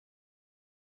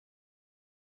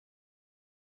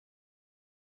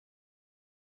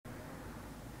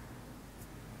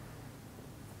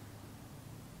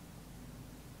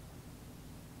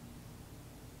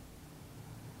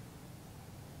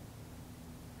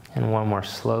And one more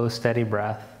slow, steady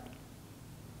breath.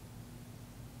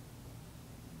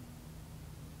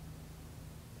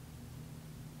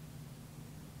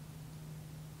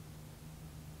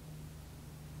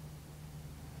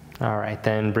 All right,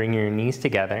 then bring your knees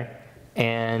together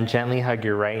and gently hug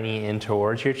your right knee in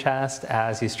towards your chest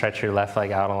as you stretch your left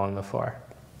leg out along the floor.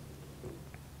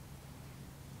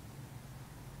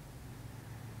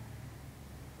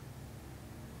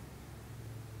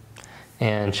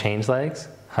 And change legs.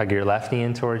 Hug your left knee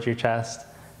in towards your chest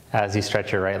as you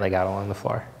stretch your right leg out along the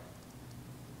floor.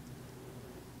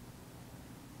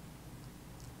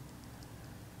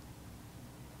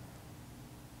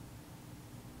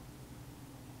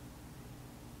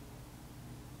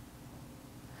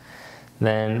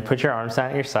 Then put your arms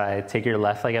down at your side, take your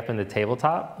left leg up into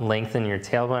tabletop, lengthen your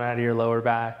tailbone out of your lower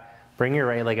back, bring your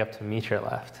right leg up to meet your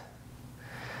left.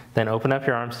 Then open up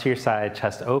your arms to your side,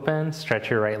 chest open,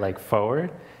 stretch your right leg forward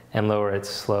and lower it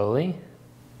slowly.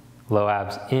 Low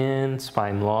abs in,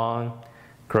 spine long,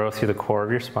 grow through the core of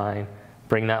your spine.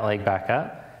 Bring that leg back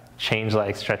up, change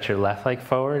legs, stretch your left leg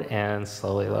forward and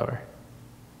slowly lower.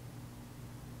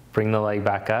 Bring the leg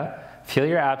back up. Feel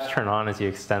your abs turn on as you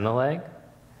extend the leg.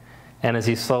 And as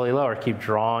you slowly lower, keep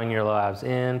drawing your low abs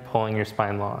in, pulling your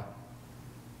spine long.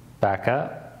 Back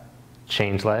up,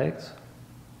 change legs.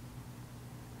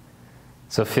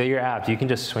 So feel your abs. You can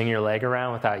just swing your leg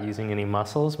around without using any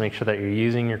muscles. Make sure that you're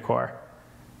using your core.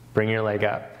 Bring your leg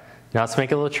up. Now let's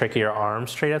make it a little tricky. Arms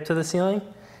straight up to the ceiling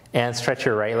and stretch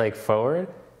your right leg forward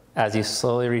as you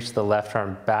slowly reach the left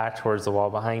arm back towards the wall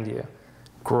behind you.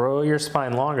 Grow your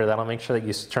spine longer. That'll make sure that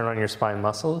you turn on your spine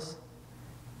muscles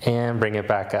and bring it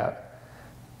back up.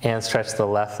 And stretch the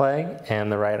left leg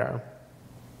and the right arm.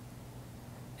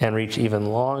 And reach even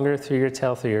longer through your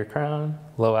tail, through your crown.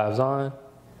 Low abs on.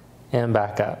 And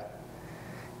back up.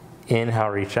 Inhale,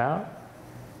 reach out.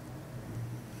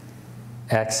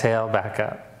 Exhale, back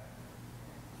up.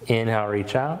 Inhale,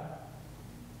 reach out.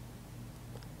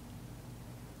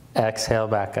 Exhale,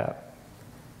 back up.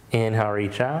 Inhale,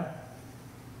 reach out.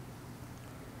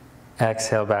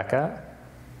 Exhale, back up.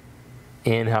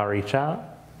 Inhale, reach out.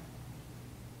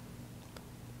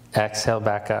 Exhale,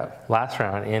 back up. Last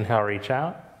round. Inhale, reach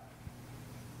out.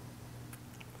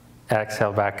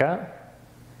 Exhale, back up.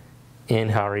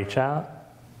 Inhale, reach out.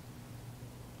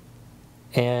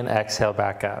 And exhale,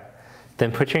 back up.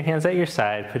 Then put your hands at your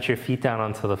side. Put your feet down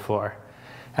onto the floor.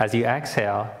 As you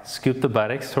exhale, scoop the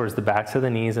buttocks towards the backs of the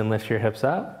knees and lift your hips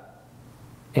up.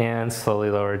 And slowly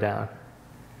lower down.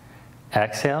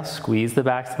 Exhale, squeeze the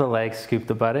backs of the legs, scoop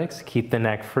the buttocks, keep the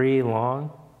neck free,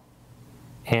 long.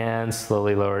 And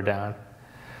slowly lower down.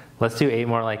 Let's do 8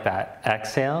 more like that.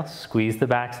 Exhale, squeeze the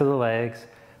backs of the legs,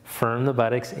 firm the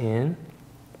buttocks in,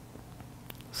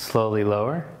 slowly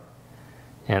lower,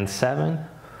 and 7,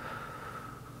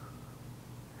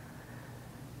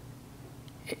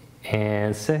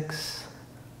 and 6,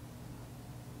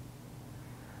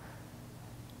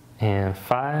 and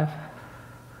 5,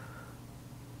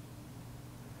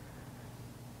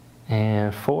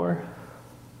 and 4,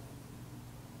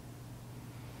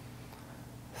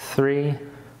 3,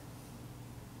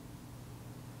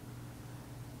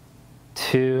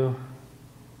 2,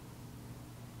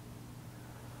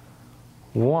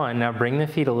 1. Now bring the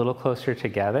feet a little closer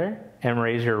together and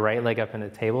raise your right leg up into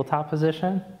tabletop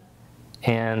position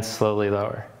and slowly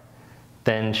lower.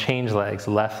 Then change legs.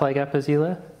 Left leg up as you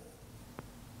lift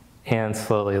and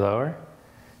slowly lower.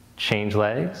 Change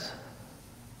legs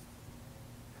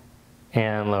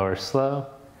and lower slow.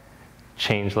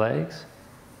 Change legs.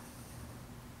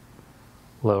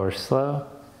 Lower slow,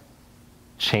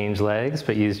 change legs,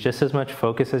 but use just as much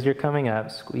focus as you're coming up.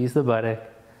 Squeeze the buttock,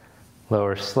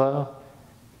 lower slow,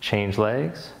 change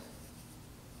legs,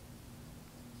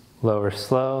 lower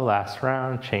slow, last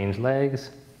round, change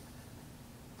legs,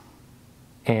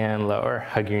 and lower.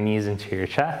 Hug your knees into your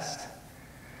chest,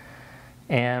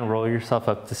 and roll yourself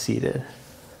up to seated.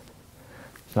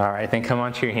 All right, then come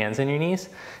onto your hands and your knees,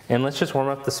 and let's just warm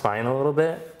up the spine a little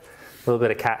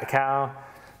bit of cat-cow.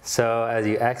 So as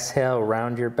you exhale,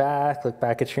 round your back, look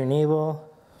back at your navel.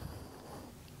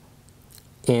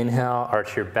 Inhale,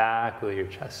 arch your back, wheel your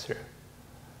chest through.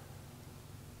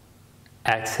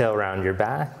 Exhale, round your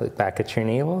back, look back at your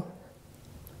navel.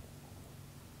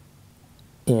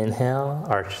 Inhale,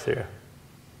 arch through.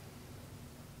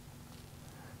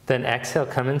 Then exhale,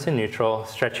 come into neutral,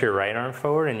 stretch your right arm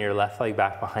forward and your left leg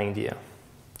back behind you.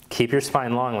 Keep your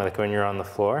spine long like when you're on the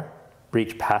floor.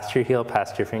 Reach past your heel,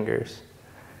 past your fingers.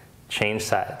 Change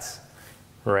sides.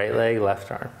 Right leg,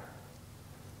 left arm.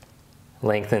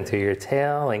 Lengthen through your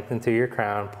tail, lengthen through your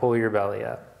crown, pull your belly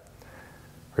up.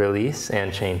 Release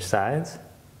and change sides.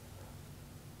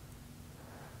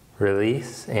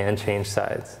 release, and change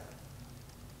sides.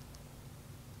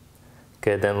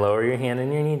 Good, then lower your hand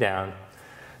and your knee down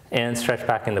and stretch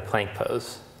back into plank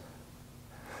pose.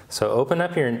 So open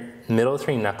up your middle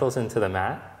 3 knuckles into the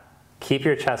mat, keep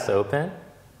your chest open,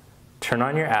 turn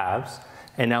on your abs,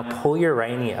 and now pull your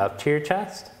right knee up to your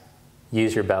chest,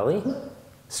 use your belly,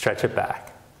 stretch it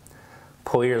back.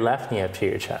 Pull your left knee up to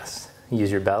your chest,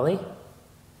 use your belly,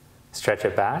 stretch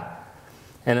it back.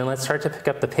 And then let's start to pick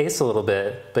up the pace a little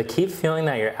bit, but keep feeling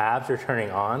that your abs are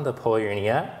turning on to pull your knee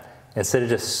up instead of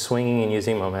just swinging and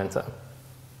using momentum.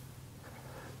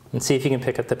 And see if you can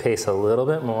pick up the pace a little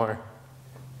bit more.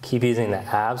 Keep using the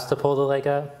abs to pull the leg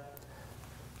up.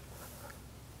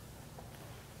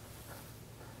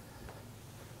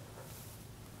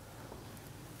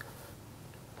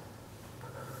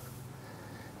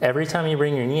 Every time you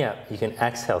bring your knee up, you can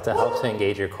exhale to help to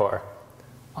engage your core.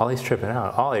 Ollie's tripping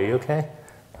out. Ollie, are you okay?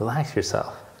 Relax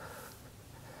yourself.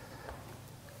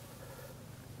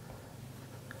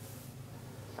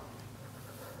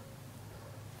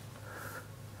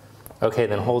 Okay,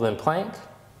 then hold in plank.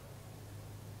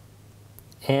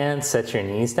 And set your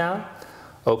knees down.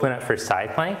 Open up for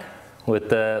side plank with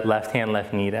the left hand,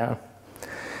 left knee down.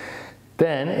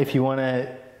 Then, if you want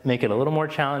to make it a little more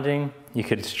challenging, you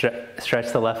could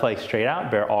stretch the left leg straight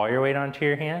out, bear all your weight onto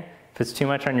your hand. If it's too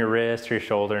much on your wrist or your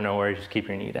shoulder, no worries, just keep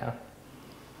your knee down.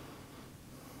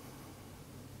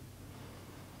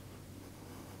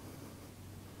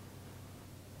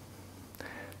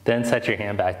 Then set your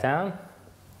hand back down.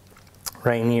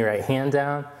 Right knee, right hand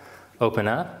down. Open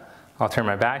up. I'll turn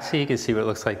my back so you can see what it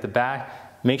looks like the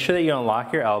back. Make sure that you don't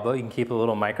lock your elbow. You can keep a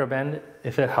little micro bend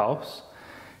if it helps.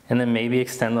 And then maybe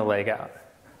extend the leg out.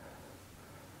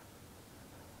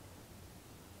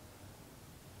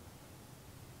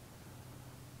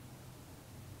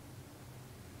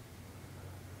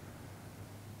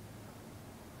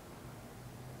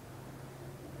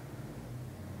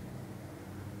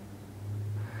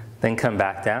 Then come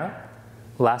back down.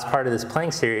 Last part of this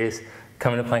plank series,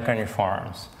 come into plank on your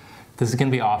forearms. This is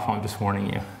gonna be awful, I'm just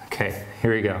warning you. Okay,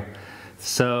 here we go.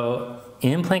 So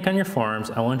in plank on your forearms,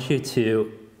 I want you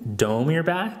to dome your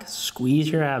back, squeeze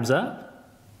your abs up,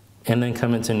 and then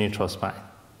come into neutral spine.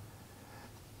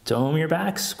 Dome your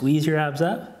back, squeeze your abs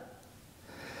up,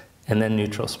 and then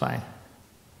neutral spine.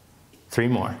 3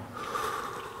 more.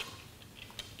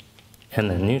 And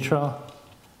then neutral.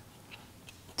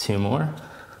 2 more.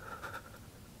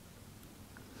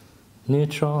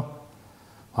 Neutral,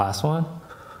 last one,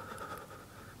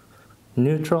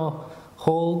 neutral,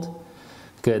 hold,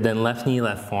 good, then left knee,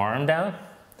 left forearm down,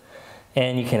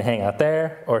 and you can hang out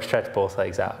there or stretch both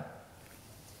legs out.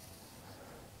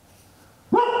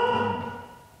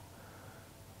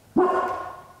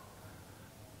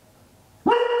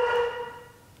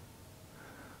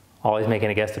 Always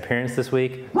making a guest appearance this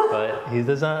week, but he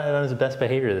does not on his best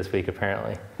behavior this week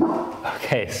apparently.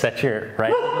 Okay, set your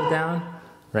right elbow down.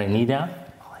 Right knee down.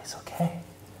 Oh, he's okay.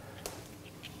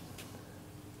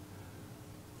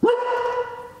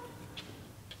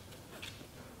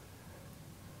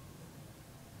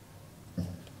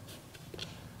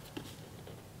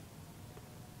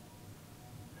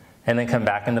 And then come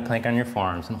back into plank on your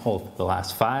forearms and hold the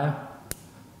last 5,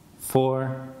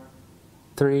 4,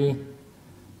 3,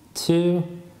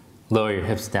 2. Lower your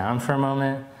hips down for a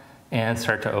moment and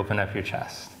start to open up your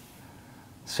chest.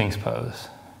 Sphinx pose.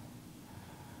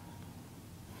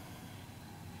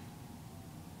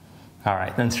 All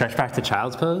right, then stretch back to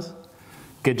child's pose.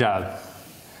 Good job.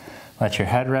 Let your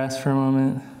head rest for a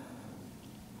moment.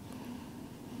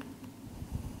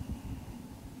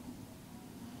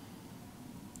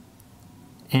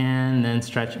 And then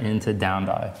stretch into down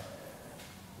dog.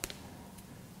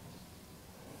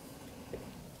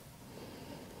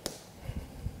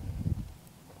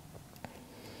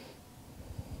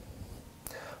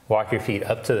 Walk your feet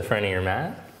up to the front of your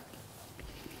mat.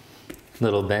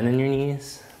 Little bend in your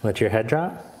knees. Let your head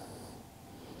drop.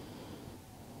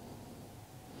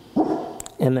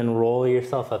 And then roll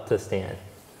yourself up to stand.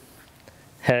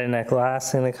 Head and neck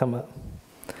last thing to come up.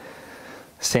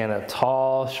 Stand up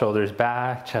tall, shoulders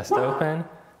back, chest open.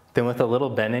 Then with a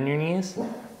little bend in your knees,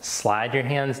 slide your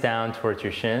hands down towards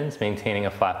your shins, maintaining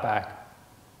a flat back.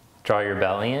 Draw your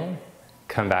belly in,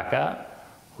 come back up,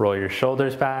 roll your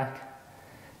shoulders back.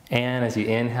 And as you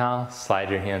inhale,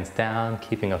 slide your hands down,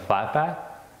 keeping a flat back.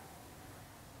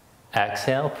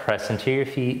 Exhale, press into your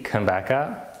feet, come back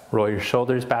up, roll your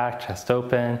shoulders back, chest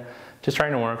open. Just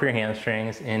trying to warm up your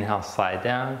hamstrings. Inhale, slide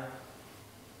down.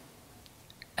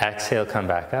 Exhale, come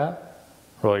back up,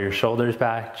 roll your shoulders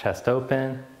back, chest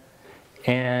open.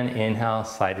 And inhale,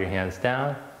 slide your hands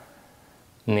down.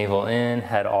 Navel in,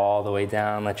 head all the way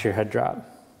down, let your head drop.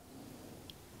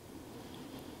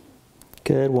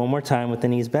 Good, one more time with the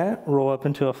knees bent. Roll up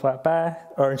into a flat back,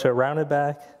 or into a rounded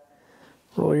back.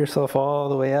 Roll yourself all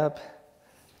the way up,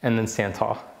 and then stand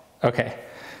tall. Okay,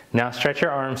 now stretch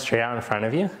your arms straight out in front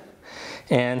of you,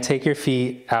 and take your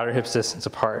feet outer hips distance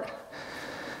apart.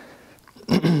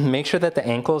 Make sure that the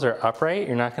ankles are upright.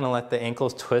 You're not gonna let the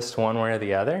ankles twist one way or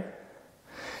the other.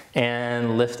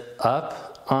 And lift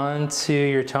up onto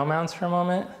your toe mounts for a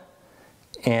moment,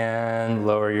 and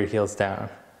lower your heels down.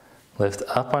 Lift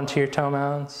up onto your toe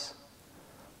mounts,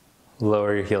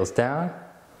 lower your heels down,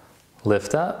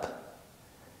 lift up,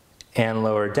 and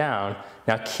lower down.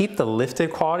 Now keep the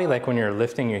lifted quality like when you're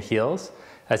lifting your heels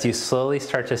as you slowly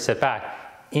start to sit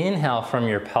back. Inhale from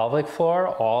your pelvic floor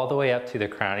all the way up to the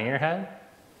crown of your head,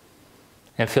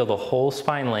 and feel the whole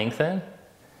spine lengthen.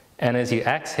 And as you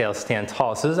exhale, stand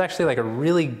tall. So this is actually like a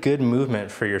really good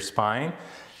movement for your spine,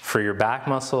 for your back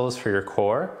muscles, for your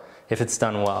core, if it's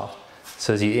done well.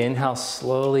 So as you inhale,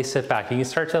 slowly sit back. You can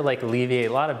start to like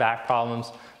alleviate a lot of back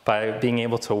problems by being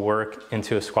able to work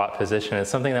into a squat position.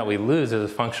 It's something that we lose as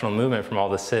a functional movement from all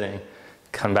the sitting.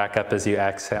 Come back up as you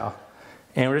exhale.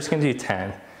 And we're just gonna do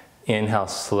 10. Inhale,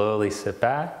 slowly sit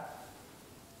back.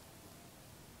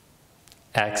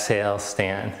 Exhale,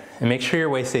 stand. And make sure your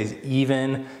waist stays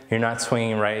even. You're not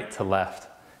swinging right to left.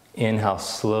 Inhale,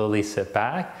 slowly sit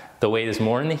back. The weight is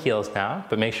more in the heels now,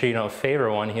 but make sure you don't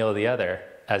favor one heel or the other.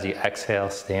 As you exhale,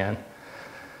 stand.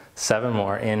 7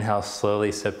 more. Inhale,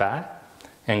 slowly sit back.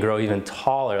 And grow even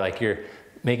taller, like you're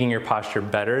making your posture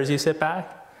better as you sit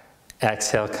back.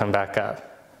 Exhale, come back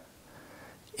up.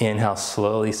 Inhale,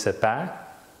 slowly sit back.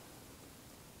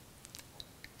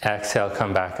 Exhale,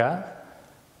 come back up.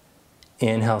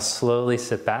 Inhale, slowly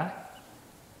sit back.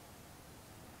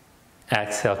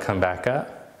 Exhale, come back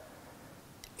up.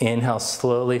 Inhale,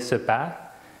 slowly sit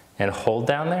back and hold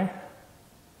down there.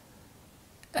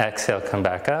 Exhale, come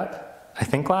back up. I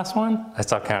think last one, I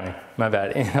stopped counting, my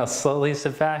bad. Inhale, slowly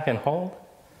sit back and hold.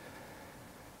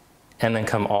 And then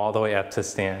come all the way up to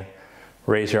stand.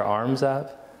 Raise your arms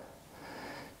up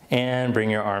and bring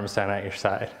your arms down at your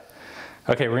side.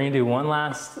 Okay, we're gonna do one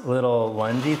last little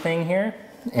lungey thing here.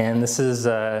 And this is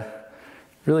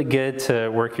really good to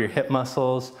work your hip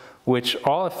muscles, which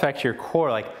all affect your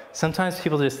core. Like sometimes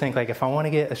people just think like, if I want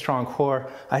to get a strong core,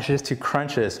 I should just do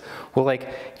crunches. Well, like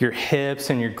your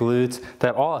hips and your glutes,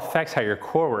 that all affects how your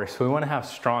core works. So we want to have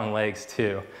strong legs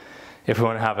too, if we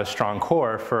want to have a strong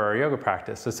core for our yoga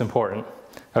practice. It's important.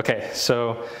 Okay,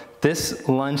 so this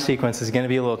lunge sequence is going to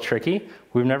be a little tricky.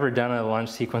 We've never done a lunge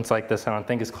sequence like this, I don't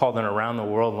think. It's called an around the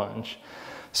world lunge.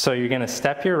 So you're gonna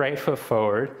step your right foot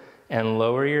forward and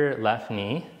lower your left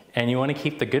knee, and you wanna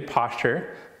keep the good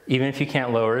posture, even if you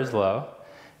can't lower as low,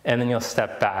 and then you'll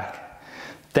step back.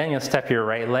 Then you'll step your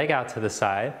right leg out to the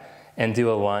side and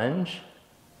do a lunge,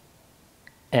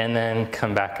 and then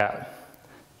come back up.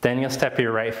 Then you'll step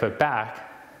your right foot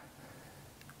back,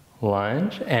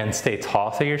 lunge, and stay tall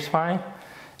through your spine,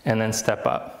 and then step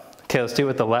up. Okay, let's do it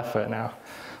with the left foot now.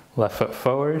 Left foot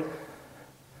forward,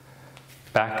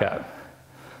 back up.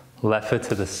 Left foot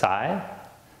to the side,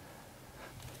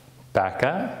 back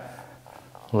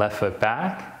up, left foot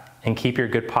back, and keep your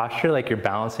good posture like you're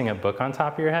balancing a book on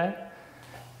top of your head,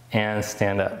 and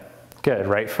stand up. Good,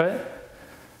 right foot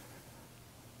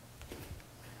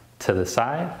to the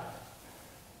side,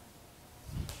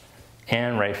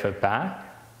 and right foot back,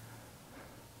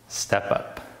 step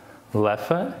up. Left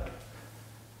foot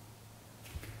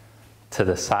to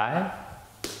the side,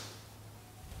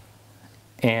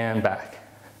 and back.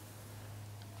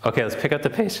 Okay, let's pick up the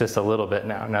pace just a little bit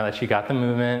now. Now that you got the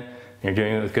movement, you're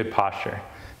doing it with good posture.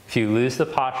 If you lose the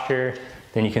posture,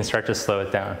 then you can start to slow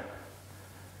it down.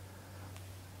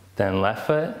 Then left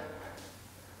foot,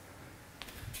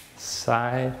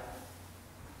 side,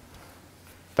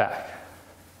 back.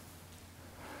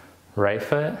 Right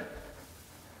foot,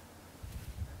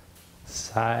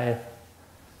 side,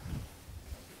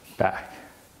 back.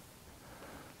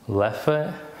 Left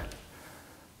foot,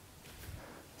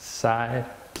 side,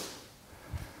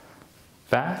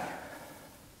 back.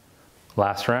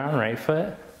 Last round, right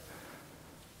foot,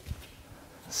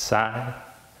 side,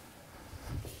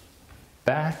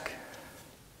 back,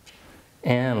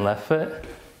 and left foot,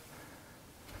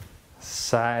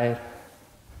 side,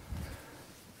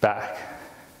 back.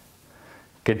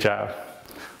 Good job.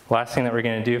 Last thing that we're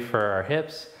gonna do for our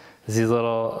hips is these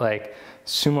little like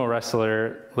sumo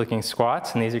wrestler looking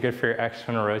squats, and these are good for your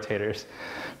external rotators.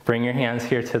 Bring your hands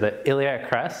here to the iliac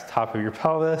crest, top of your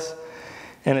pelvis,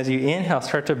 and as you inhale,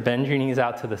 start to bend your knees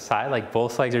out to the side like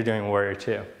both legs are doing warrior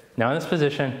two. Now in this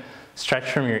position,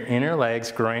 Stretch from your inner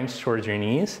legs, groins towards your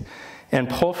knees, and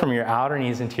pull from your outer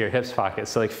knees into your hips pocket.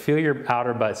 So like feel your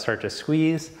outer butt start to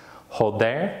squeeze, hold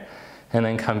there, and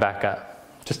then come back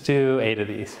up. Just do 8 of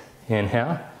these.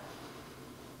 Inhale.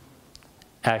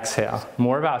 Exhale.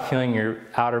 More about feeling your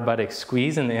outer buttock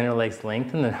squeeze and the inner legs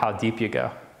lengthen than how deep you go.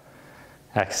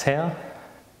 Exhale.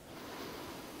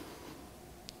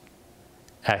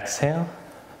 Exhale.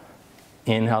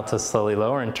 Inhale to slowly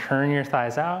lower and turn your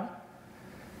thighs out.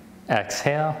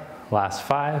 Exhale. Last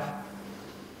 5.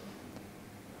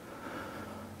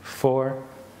 4.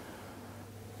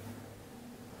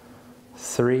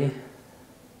 3.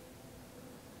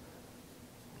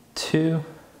 2.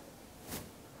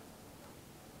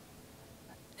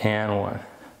 And 1.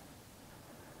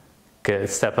 Good.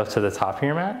 Step up to the top of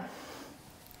your mat.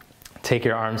 Take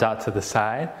your arms out to the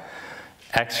side.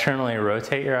 Externally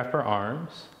rotate your upper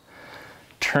arms.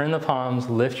 Turn the palms,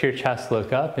 lift your chest,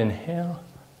 look up, inhale.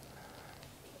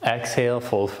 Exhale,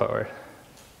 fold forward.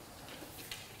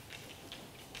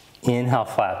 Inhale,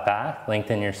 flat back,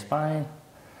 lengthen your spine.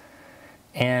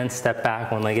 And step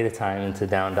back one leg at a time into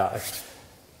down dog.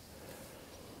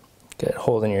 Good,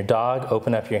 holding your dog,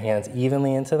 open up your hands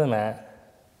evenly into the mat.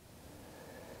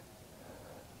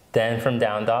 Then from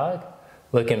down dog,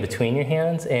 look in between your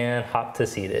hands and hop to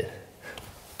seated.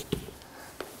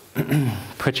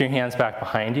 Put your hands back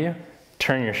behind you.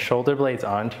 Turn your shoulder blades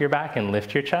onto your back and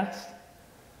lift your chest.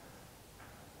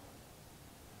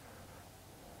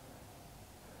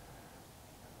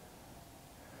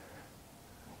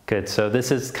 Good, so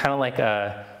this is kind of like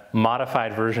a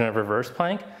modified version of reverse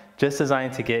plank, just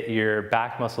designed to get your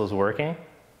back muscles working.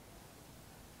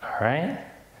 All right,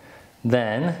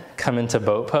 then come into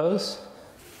boat pose.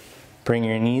 Bring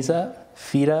your knees up,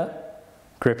 feet up,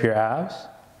 grip your abs.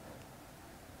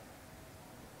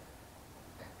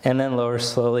 And then lower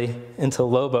slowly into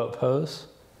low boat pose.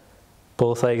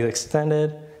 Both legs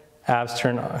extended, abs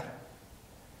turn on.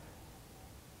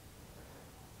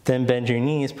 Then bend your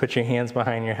knees, put your hands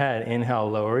behind your head. Inhale,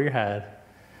 lower your head.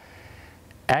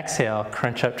 Exhale,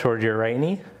 crunch up toward your right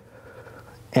knee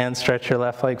and stretch your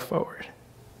left leg forward.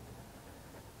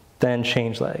 Then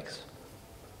change legs.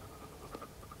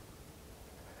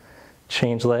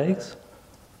 Change legs.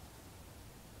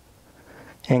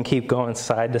 And keep going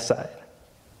side to side.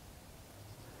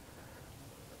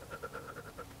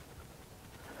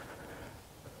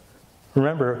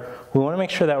 Remember, we want to make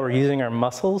sure that we're using our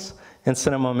muscles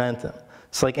instead of momentum.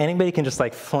 So like anybody can just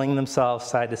like fling themselves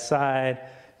side to side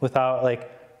without like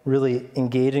really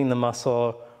engaging the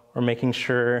muscle or making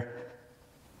sure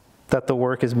that the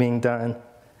work is being done.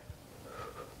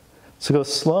 So go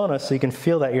slow enough so you can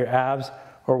feel that your abs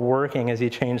are working as you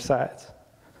change sides.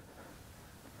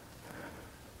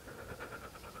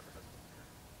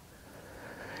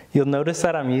 You'll notice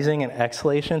that I'm using an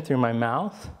exhalation through my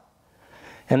mouth.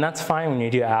 And that's fine when you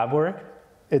do ab work.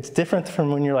 It's different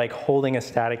from when you're like holding a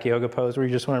static yoga pose where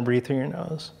you just want to breathe through your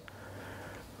nose.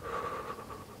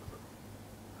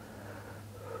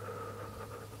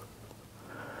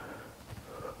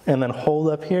 And then hold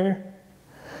up here,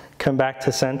 come back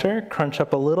to center, crunch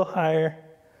up a little higher,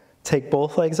 take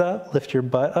both legs up, lift your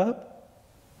butt up,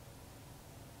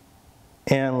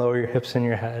 and lower your hips and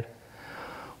your head.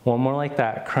 One more like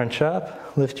that, crunch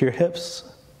up, lift your hips,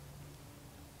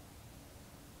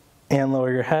 and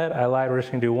lower your head. I lied, we're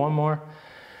just gonna do one more.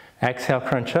 Exhale,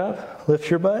 crunch up, lift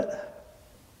your butt,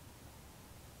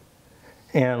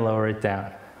 and lower it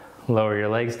down. Lower your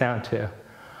legs down too.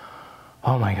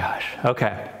 Oh my gosh,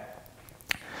 okay.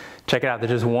 Check it out,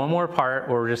 there's just one more part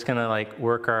where we're just gonna like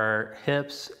work our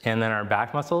hips and then our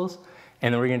back muscles,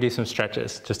 and then we're gonna do some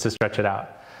stretches just to stretch it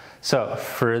out. So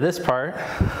for this part,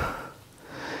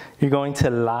 you're going to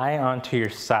lie onto your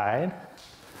side.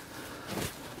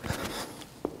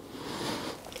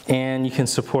 And you can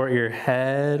support your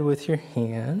head with your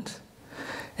hand.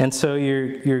 And so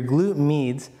your glute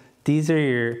medius, these are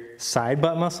your side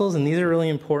butt muscles, and these are really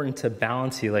important to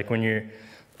balance you, like when you're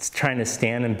trying to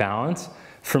stand and balance.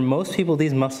 For most people,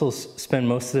 these muscles spend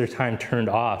most of their time turned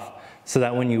off, so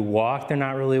that when you walk, they're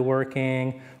not really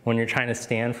working. When you're trying to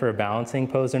stand for a balancing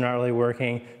pose, they're not really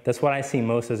working. That's what I see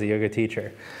most as a yoga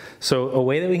teacher. So a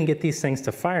way that we can get these things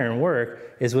to fire and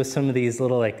work is with some of these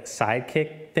little like side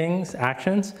kick things,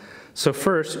 actions. So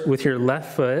first, with your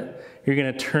left foot, you're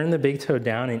gonna turn the big toe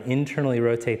down and internally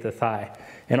rotate the thigh.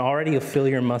 And already you'll feel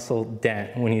your muscle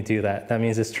dent when you do that. That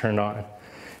means it's turned on.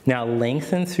 Now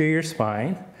lengthen through your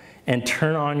spine and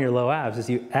turn on your low abs. As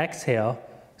you exhale,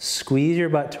 squeeze your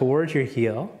butt towards your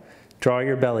heel, draw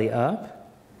your belly up,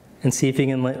 and see if you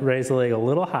can raise the leg a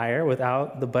little higher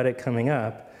without the buttock coming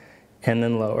up, and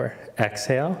then lower.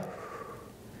 Exhale,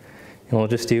 And we'll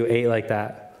just do 8 like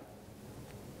that.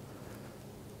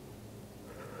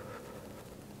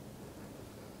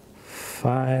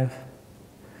 5.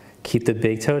 Keep the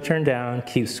big toe turned down.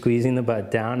 Keep squeezing the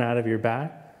butt down out of your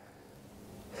back.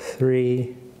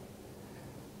 3,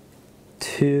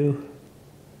 2,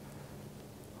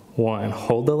 1.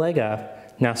 Hold the leg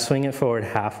up. Now swing it forward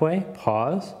halfway.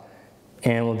 Pause.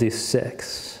 And we'll do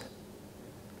 6,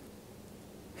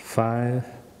 5,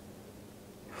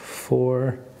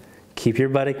 4. Keep your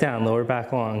buttock down. Lower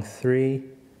back long. 3,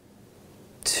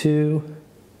 2,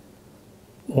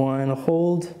 1.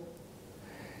 Hold.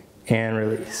 And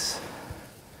release.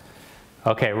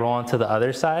 Okay, roll on to the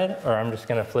other side, or I'm just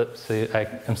gonna flip so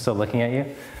I'm still looking at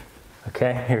you.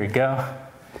 Okay, here we go.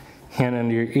 Hand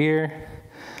under your ear.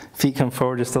 Feet come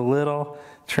forward just a little.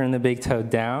 Turn the big toe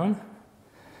down.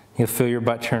 You'll feel your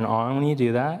butt turn on when you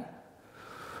do that.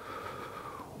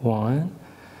 1.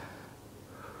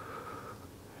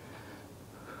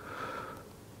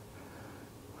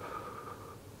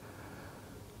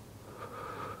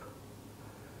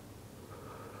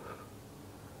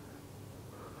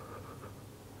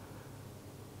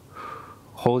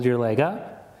 Hold your leg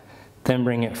up, then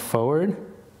bring it forward,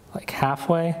 like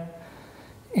halfway,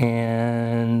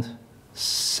 and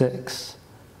 6,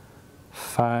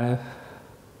 5,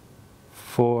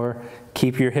 4.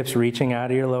 Keep your hips reaching out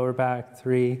of your lower back.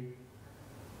 3,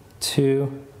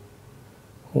 2,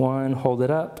 1. Hold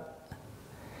it up,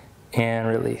 and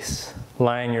release.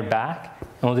 Lie on your back,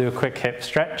 and we'll do a quick hip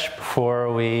stretch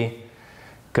before we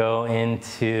go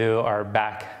into our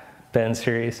back bend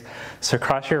series. So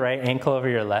cross your right ankle over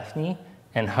your left knee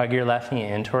and hug your left knee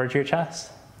in towards your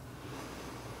chest.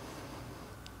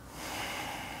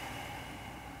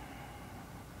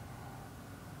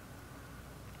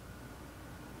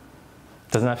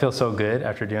 Doesn't that feel so good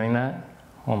after doing that?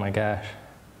 Oh my gosh.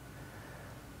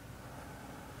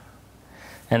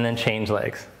 And then change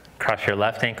legs. Cross your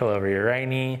left ankle over your right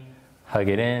knee, hug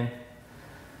it in.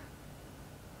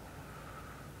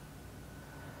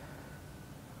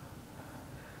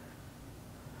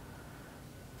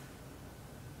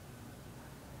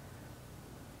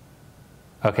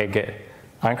 Okay, good.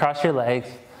 Uncross your legs,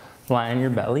 lie on your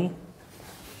belly,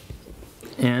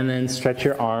 and then stretch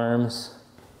your arms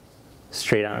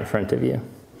straight out in front of you.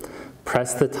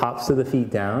 Press the tops of the feet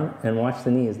down and watch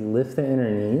the knees. Lift the inner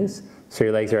knees so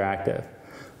your legs are active.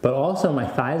 But also my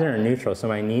thighs are in neutral, so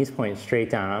my knees point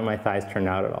straight down, not my thighs turned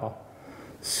out at all.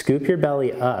 Scoop your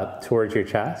belly up towards your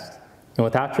chest, and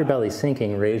without your belly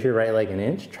sinking, raise your right leg an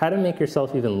inch. Try to make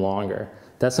yourself even longer.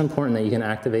 That's important that you can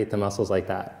activate the muscles like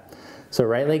that. So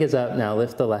right leg is up, now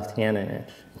lift the left hand an inch.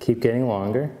 Keep getting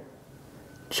longer.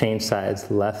 Change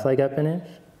sides, left leg up an inch.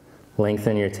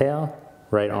 Lengthen your tail,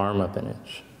 right arm up an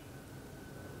inch.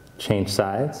 Change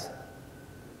sides.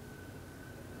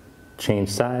 Change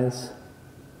sides.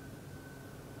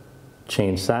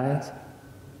 Change sides.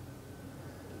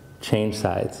 Change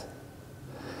sides.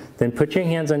 Then put your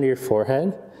hands under your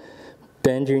forehead.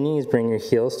 Bend your knees, bring your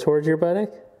heels towards your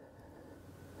buttock.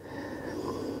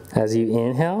 As you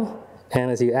inhale, and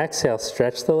as you exhale,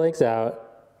 stretch the legs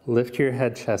out, lift your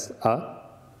head, chest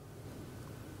up.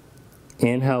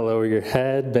 Inhale, lower your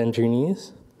head, bend your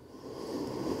knees.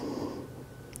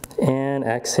 And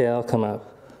exhale, come up.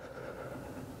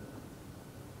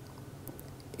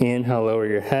 Inhale, lower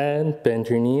your head, bend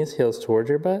your knees, heels towards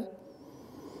your butt.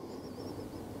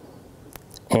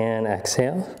 And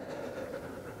exhale.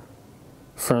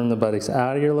 Firm the buttocks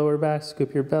out of your lower back,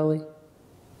 scoop your belly.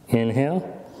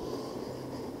 Inhale.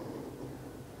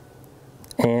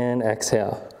 And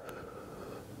exhale.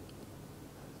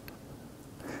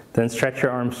 Then stretch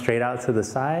your arms straight out to the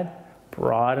side,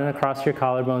 broaden across your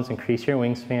collarbones, increase your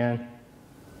wingspan,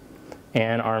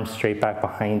 and arms straight back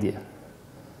behind you.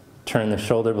 Turn the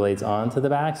shoulder blades onto the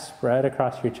back, spread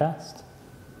across your chest.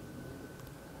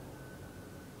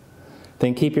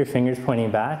 Then keep your fingers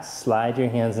pointing back, slide your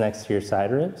hands next to your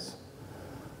side ribs.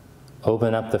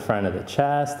 Open up the front of the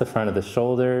chest, the front of the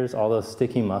shoulders, all those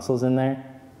sticky muscles in there.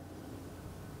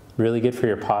 Really good for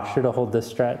your posture to hold this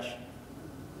stretch.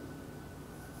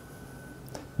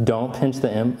 Don't pinch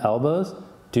the elbows.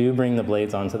 Do bring the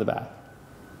blades onto the back.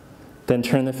 Then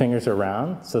turn the fingers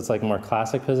around, so it's like a more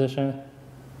classic position.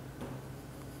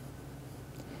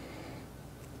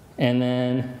 And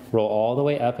then roll all the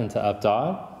way up into up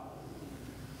dog.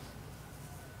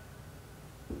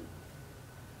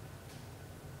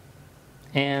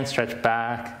 And stretch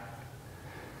back.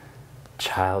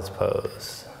 Child's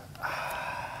pose.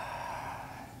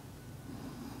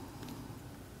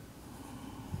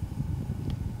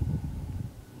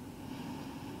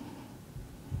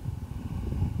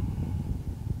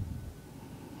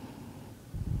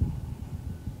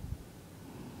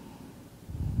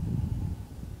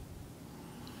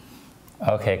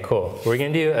 Okay, cool. We're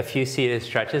gonna do a few seated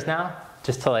stretches now,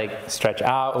 just to like stretch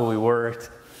out what we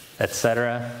worked,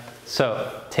 etc.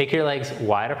 So take your legs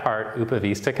wide apart,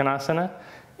 Upavista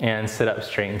and sit up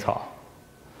straight and tall.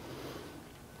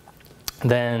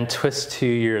 Then twist to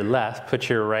your left, put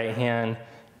your right hand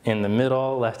in the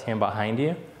middle, left hand behind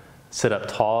you. Sit up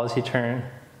tall as you turn.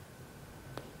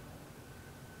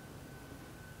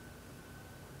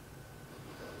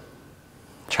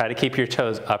 Try to keep your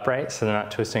toes upright so they're not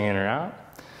twisting in or out.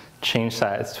 Change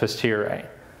sides, twist to your right.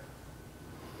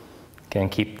 Again,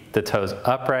 keep the toes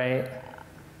upright.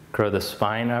 Grow the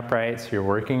spine upright so you're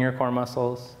working your core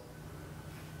muscles.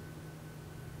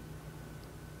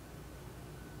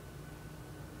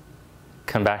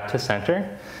 Come back to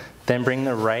center. Then bring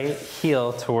the right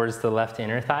heel towards the left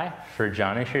inner thigh for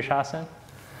Janu Shirshasana.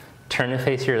 Turn to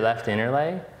face your left inner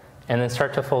leg and then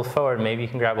start to fold forward. Maybe you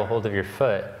can grab a hold of your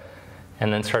foot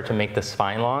and then start to make the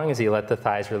spine long as you let the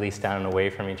thighs release down and away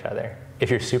from each other. If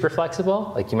you're super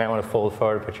flexible, like you might want to fold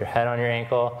forward, put your head on your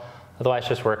ankle. Otherwise,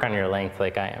 just work on your length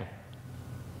like I am.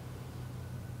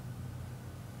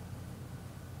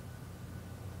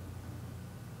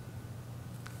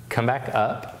 Come back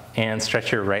up and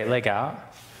stretch your right leg out.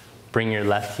 Bring your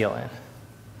left heel in.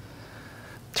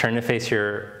 Turn to face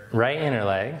your right inner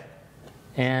leg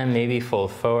and maybe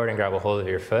fold forward and grab a hold of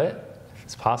your foot if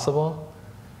it's possible.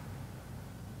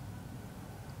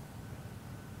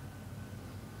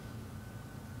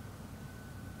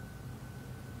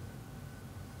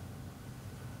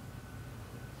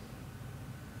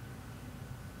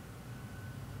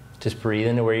 Just breathe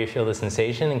into where you feel the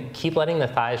sensation and keep letting the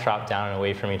thighs drop down and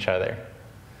away from each other.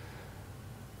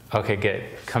 Okay, good.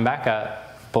 Come back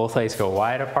up. Both legs go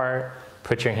wide apart.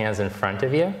 Put your hands in front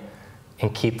of you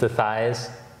and keep the thighs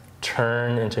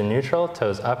turned into neutral,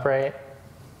 toes upright.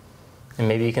 And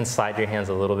maybe you can slide your hands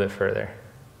a little bit further.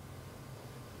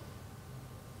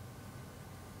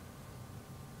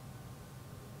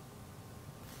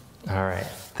 All right,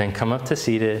 then come up to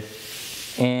seated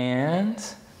and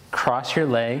cross your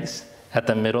legs at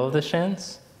the middle of the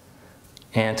shins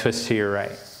and twist to your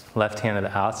right. Left hand at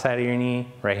the outside of your knee,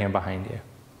 right hand behind you.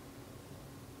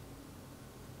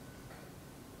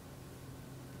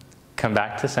 Come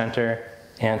back to center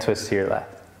and twist to your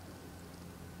left.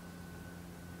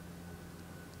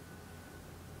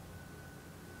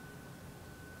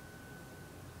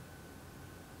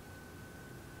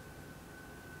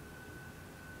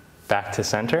 Back to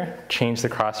center, change the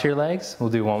cross of your legs. We'll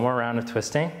do one more round of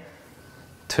twisting.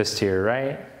 Twist to your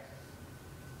right.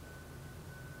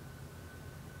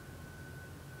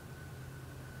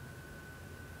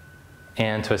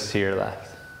 And twist to your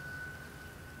left.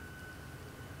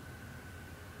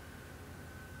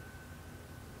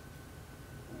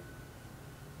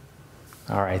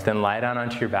 All right, then lie down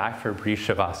onto your back for a brief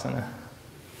Shavasana.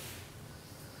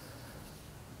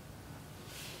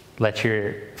 Let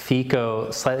your feet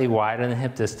go slightly wider than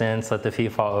hip distance. Let the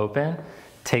feet fall open.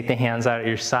 Take the hands out at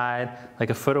your side, like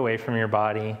a foot away from your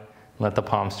body. Let the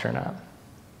palms turn up.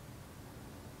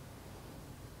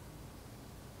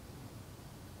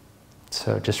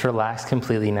 So just relax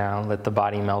completely now. Let the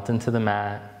body melt into the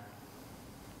mat.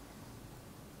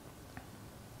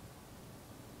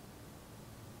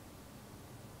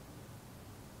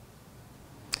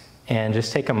 And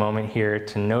just take a moment here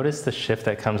to notice the shift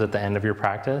that comes at the end of your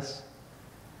practice.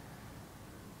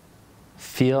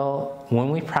 Feel, when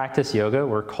we practice yoga,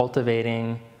 we're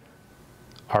cultivating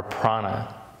our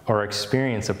prana, or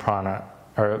experience of prana,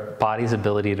 our body's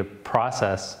ability to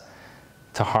process,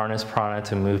 to harness prana,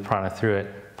 to move prana through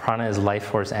it. Prana is life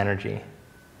force energy.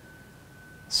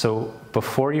 So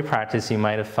before you practice, you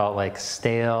might have felt like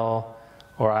stale,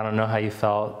 or I don't know how you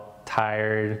felt,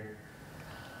 tired.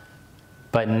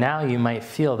 But now you might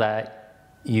feel that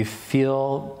you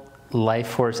feel life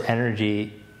force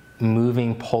energy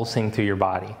moving, pulsing through your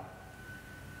body.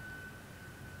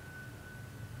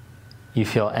 You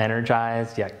feel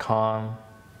energized yet calm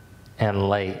and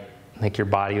light, like your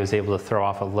body was able to throw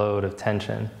off a load of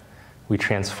tension. We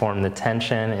transform the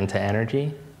tension into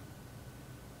energy.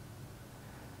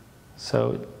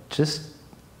 So just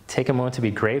take a moment to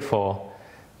be grateful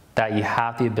that you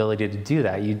have the ability to do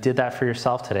that. You did that for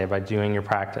yourself today by doing your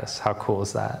practice. How cool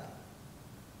is that?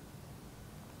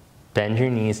 Bend your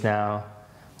knees now,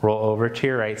 roll over to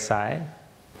your right side,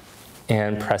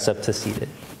 and press up to seated.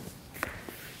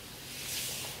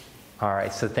 All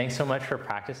right, so thanks so much for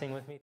practicing with me.